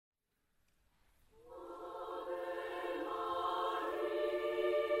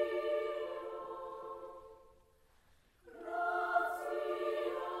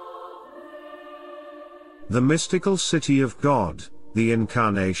The Mystical City of God, the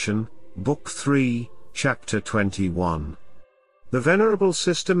Incarnation, Book 3, Chapter 21. The Venerable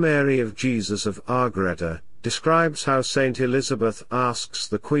Sister Mary of Jesus of Ágreda describes how Saint Elizabeth asks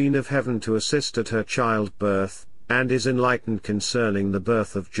the Queen of Heaven to assist at her childbirth, and is enlightened concerning the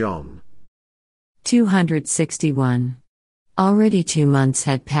birth of John. 261. Already 2 months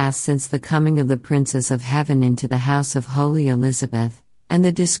had passed since the coming of the Princess of Heaven into the house of Holy Elizabeth, and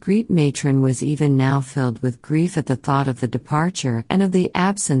the discreet matron was even now filled with grief at the thought of the departure and of the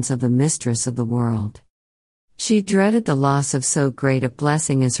absence of the mistress of the world. She dreaded the loss of so great a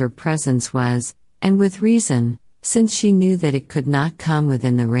blessing as her presence was, and with reason, since she knew that it could not come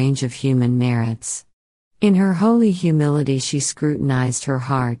within the range of human merits. In her holy humility she scrutinized her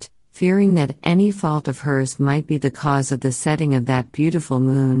heart, fearing that any fault of hers might be the cause of the setting of that beautiful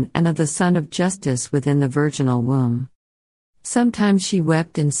moon and of the sun of justice within the virginal womb. Sometimes she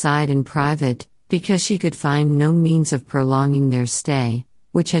wept and sighed in private, because she could find no means of prolonging their stay,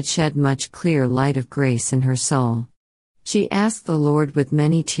 which had shed much clear light of grace in her soul. She asked the Lord with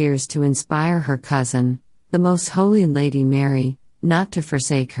many tears to inspire her cousin, the Most Holy Lady Mary, not to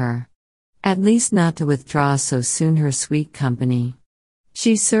forsake her. At least not to withdraw so soon her sweet company.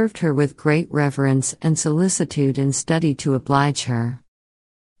 She served her with great reverence and solicitude and studied to oblige her.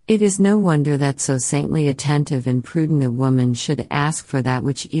 It is no wonder that so saintly, attentive and prudent a woman should ask for that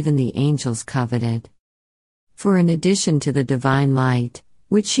which even the angels coveted. For in addition to the divine light,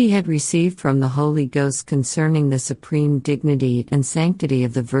 which she had received from the Holy Ghost concerning the supreme dignity and sanctity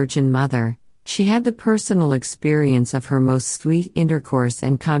of the Virgin Mother, she had the personal experience of her most sweet intercourse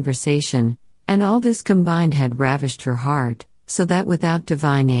and conversation, and all this combined had ravished her heart, so that without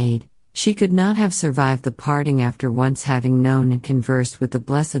divine aid, she could not have survived the parting after once having known and conversed with the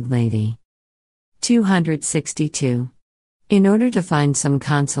Blessed Lady. 262. In order to find some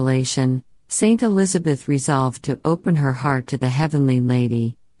consolation, Saint Elizabeth resolved to open her heart to the Heavenly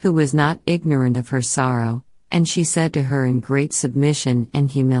Lady, who was not ignorant of her sorrow, and she said to her in great submission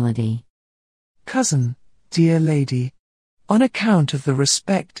and humility, "Cousin, dear Lady, on account of the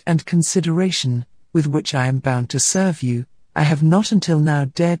respect and consideration with which I am bound to serve you, I have not until now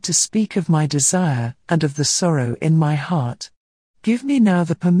dared to speak of my desire and of the sorrow in my heart. Give me now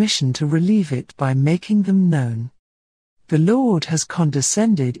the permission to relieve it by making them known. The Lord has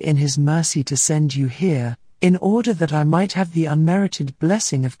condescended in His mercy to send you here, in order that I might have the unmerited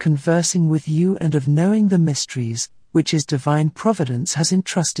blessing of conversing with you and of knowing the mysteries, which His divine providence has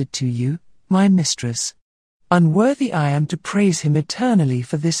entrusted to you, my mistress. Unworthy I am to praise Him eternally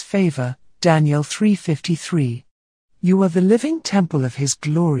for this favor." Daniel 3:53. You are the living temple of His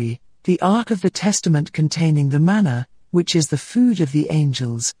glory, the ark of the testament containing the manna, which is the food of the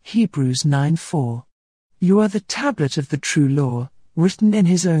angels. Hebrews 9:4. You are the tablet of the true law, written in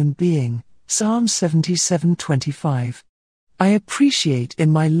His own being. Psalm 77:25. I appreciate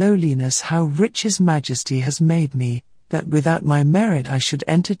in my lowliness how rich His Majesty has made me, that without my merit I should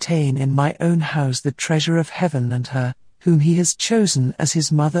entertain in my own house the treasure of heaven and her, whom He has chosen as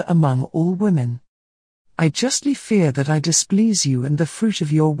His mother among all women. I justly fear that I displease you and the fruit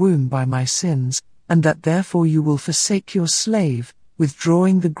of your womb by my sins, and that therefore you will forsake your slave,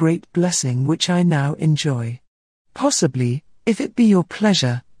 withdrawing the great blessing which I now enjoy. Possibly, if it be your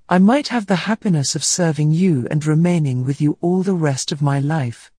pleasure, I might have the happiness of serving you and remaining with you all the rest of my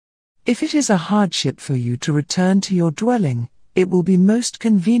life. If it is a hardship for you to return to your dwelling, it will be most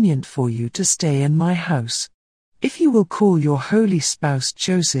convenient for you to stay in my house. If you will call your holy spouse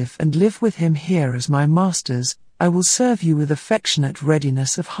Joseph and live with him here as my masters, I will serve you with affectionate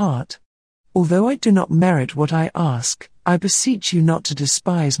readiness of heart. Although I do not merit what I ask, I beseech you not to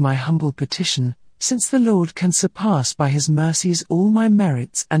despise my humble petition, since the Lord can surpass by His mercies all my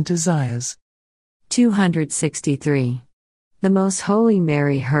merits and desires." 263. The Most Holy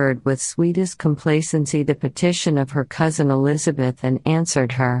Mary heard with sweetest complacency the petition of her cousin Elizabeth and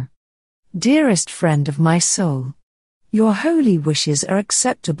answered her, "Dearest friend of my soul, your holy wishes are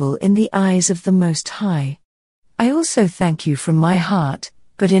acceptable in the eyes of the Most High. I also thank you from my heart,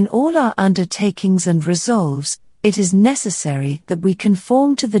 but in all our undertakings and resolves, it is necessary that we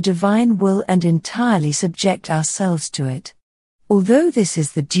conform to the divine will and entirely subject ourselves to it. Although this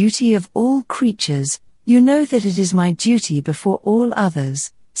is the duty of all creatures, you know that it is my duty before all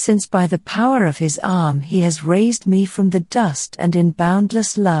others, since by the power of His arm He has raised me from the dust and in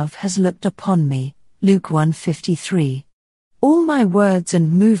boundless love has looked upon me. Luke 1:53. All my words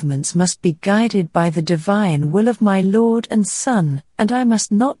and movements must be guided by the divine will of my Lord and Son, and I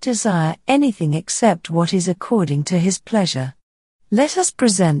must not desire anything except what is according to His pleasure. Let us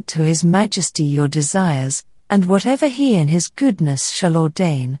present to His Majesty your desires, and whatever He in His goodness shall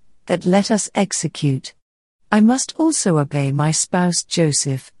ordain, that let us execute. I must also obey my spouse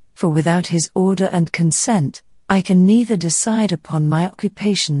Joseph, for without his order and consent, I can neither decide upon my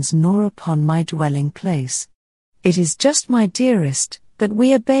occupations nor upon my dwelling place. It is just, my dearest, that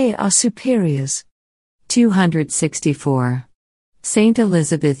we obey our superiors. 264. Saint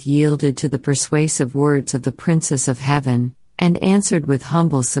Elizabeth yielded to the persuasive words of the Princess of Heaven, and answered with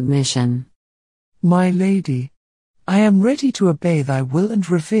humble submission. My Lady, I am ready to obey thy will and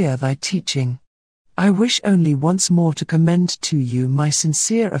revere thy teaching. I wish only once more to commend to you my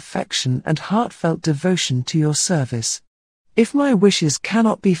sincere affection and heartfelt devotion to your service. If my wishes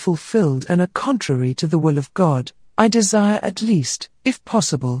cannot be fulfilled and are contrary to the will of God, I desire at least, if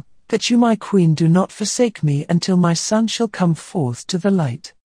possible, that you, my Queen, do not forsake me until my son shall come forth to the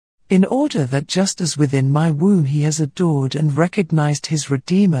light. In order that just as within my womb he has adored and recognized his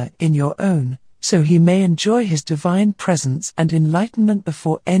Redeemer in your own, so he may enjoy his divine presence and enlightenment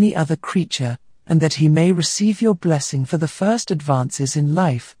before any other creature, and that he may receive your blessing for the first advances in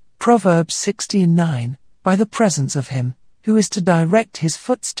life, Proverbs 16:9, by the presence of him, who is to direct his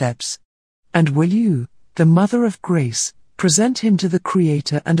footsteps. And will you, the Mother of Grace, present him to the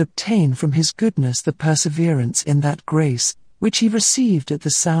Creator and obtain from his goodness the perseverance in that grace, which he received at the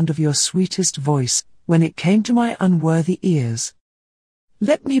sound of your sweetest voice, when it came to my unworthy ears.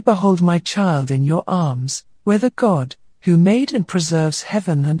 Let me behold my child in your arms, where the God, who made and preserves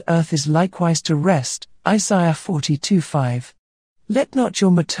heaven and earth, is likewise to rest, Isaiah 42:5. Let not your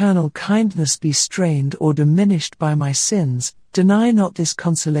maternal kindness be strained or diminished by my sins, deny not this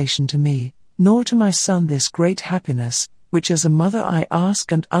consolation to me, nor to my son this great happiness, which as a mother I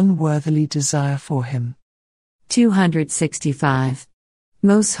ask and unworthily desire for him. 265.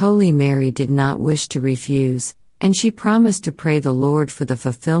 Most Holy Mary did not wish to refuse, and she promised to pray the Lord for the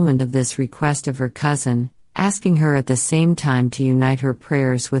fulfillment of this request of her cousin, asking her at the same time to unite her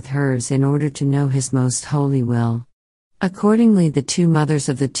prayers with hers in order to know his most holy will. Accordingly, the two mothers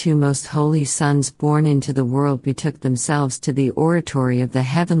of the two most holy sons born into the world betook themselves to the oratory of the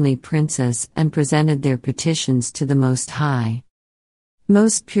heavenly princess and presented their petitions to the Most High.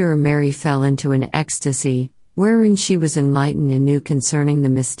 Most pure Mary fell into an ecstasy, wherein she was enlightened anew concerning the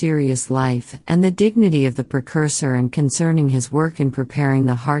mysterious life and the dignity of the Precursor, and concerning his work in preparing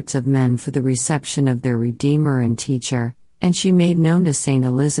the hearts of men for the reception of their Redeemer and Teacher, and she made known to Saint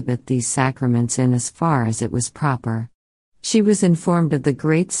Elizabeth these sacraments in as far as it was proper. She was informed of the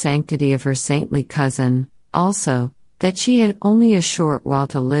great sanctity of her saintly cousin, also, that she had only a short while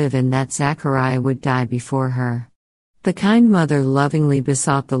to live and that Zachariah would die before her. The kind mother lovingly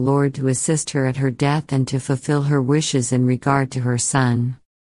besought the Lord to assist her at her death and to fulfill her wishes in regard to her son.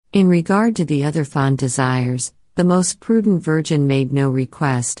 In regard to the other fond desires, the most prudent Virgin made no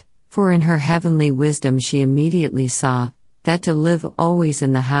request, for in her heavenly wisdom she immediately saw that to live always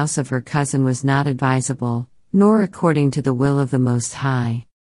in the house of her cousin was not advisable, nor according to the will of the Most High.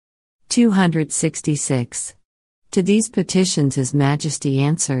 266. To these petitions His Majesty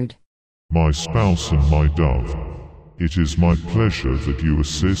answered, My spouse and my dove, it is my pleasure that you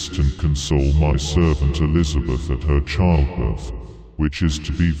assist and console my servant Elizabeth at her childbirth, which is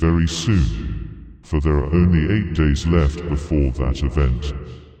to be very soon, for there are only 8 days left before that event.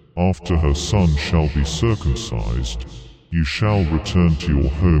 After her son shall be circumcised, you shall return to your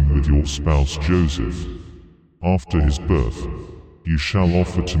home with your spouse Joseph. After his birth, you shall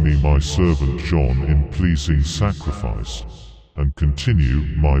offer to me my servant John in pleasing sacrifice, and continue,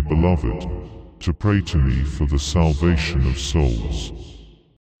 my beloved, to pray to me for the salvation of souls.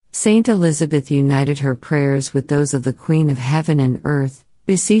 Saint Elizabeth united her prayers with those of the Queen of Heaven and Earth,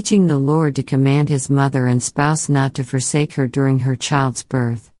 beseeching the Lord to command his mother and spouse not to forsake her during her child's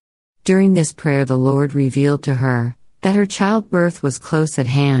birth. During this prayer the Lord revealed to her that her childbirth was close at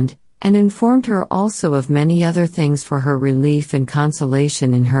hand, and informed her also of many other things for her relief and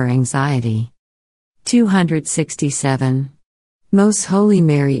consolation in her anxiety. 267. Most Holy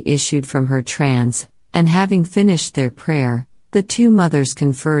Mary issued from her trance, and having finished their prayer, the two mothers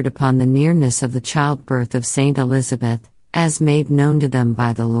conferred upon the nearness of the childbirth of Saint Elizabeth, as made known to them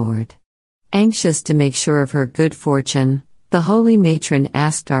by the Lord. Anxious to make sure of her good fortune, the holy matron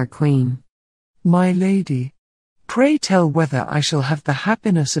asked our Queen, My Lady, pray tell whether I shall have the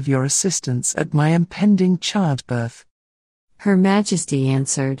happiness of your assistance at my impending childbirth. Her Majesty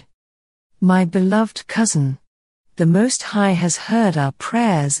answered, My beloved cousin, the Most High has heard our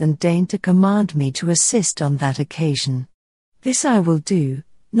prayers and deigned to command me to assist on that occasion. This I will do,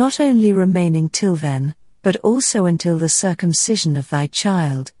 not only remaining till then, but also until the circumcision of thy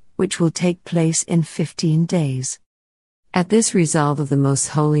child, which will take place in 15 days. At this resolve of the Most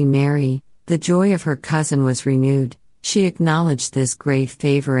Holy Mary, the joy of her cousin was renewed, She acknowledged this great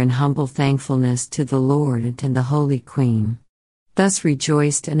favor in humble thankfulness to the Lord and the Holy Queen. Thus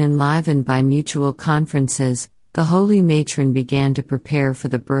rejoiced and enlivened by mutual conferences, the holy matron began to prepare for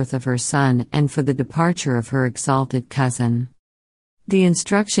the birth of her son and for the departure of her exalted cousin. The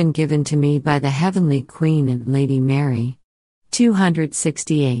instruction given to me by the Heavenly Queen and Lady Mary.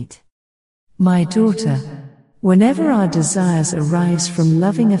 268. My daughter, whenever our desires arise from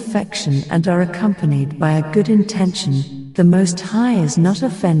loving affection and are accompanied by a good intention, the Most High is not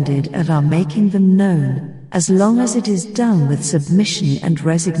offended at our making them known, as long as it is done with submission and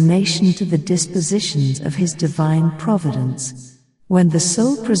resignation to the dispositions of His divine providence. When the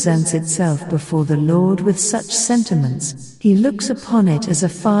soul presents itself before the Lord with such sentiments, He looks upon it as a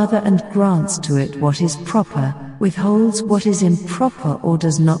father and grants to it what is proper, withholds what is improper or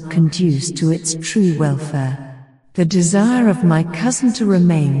does not conduce to its true welfare. The desire of my cousin to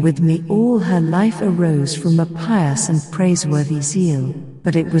remain with me all her life arose from a pious and praiseworthy zeal,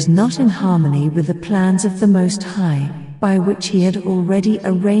 but it was not in harmony with the plans of the Most High, by which He had already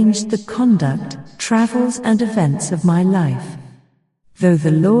arranged the conduct, travels and events of my life. Though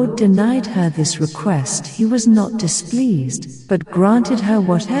the Lord denied her this request, He was not displeased, but granted her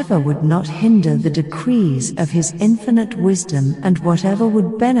whatever would not hinder the decrees of His infinite wisdom and whatever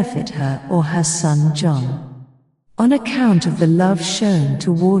would benefit her or her son John. On account of the love shown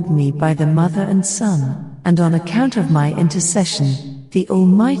toward me by the mother and son, and on account of my intercession, the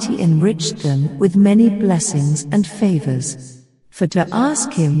Almighty enriched them with many blessings and favors. For to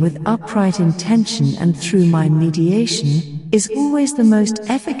ask Him with upright intention and through my mediation is always the most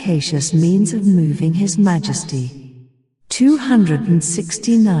efficacious means of moving His Majesty.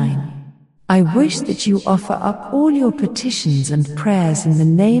 269. I wish that you offer up all your petitions and prayers in the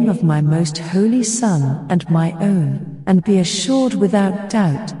name of my most holy Son and my own, and be assured without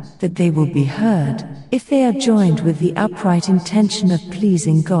doubt that they will be heard, if they are joined with the upright intention of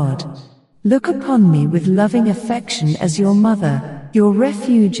pleasing God. Look upon me with loving affection as your mother, your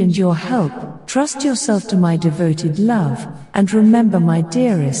refuge and your help. Trust yourself to my devoted love, and remember, my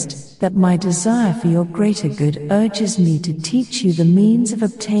dearest, that my desire for your greater good urges me to teach you the means of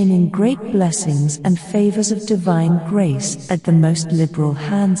obtaining great blessings and favors of divine grace at the most liberal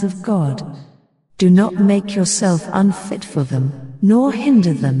hands of God. Do not make yourself unfit for them, nor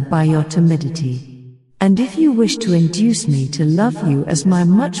hinder them by your timidity. And if you wish to induce me to love you as my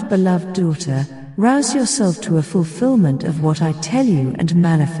much beloved daughter, rouse yourself to a fulfillment of what I tell you and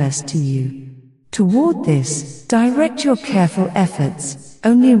manifest to you. Toward this, direct your careful efforts,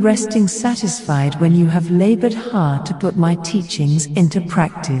 only resting satisfied when you have labored hard to put my teachings into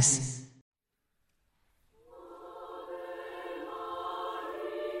practice.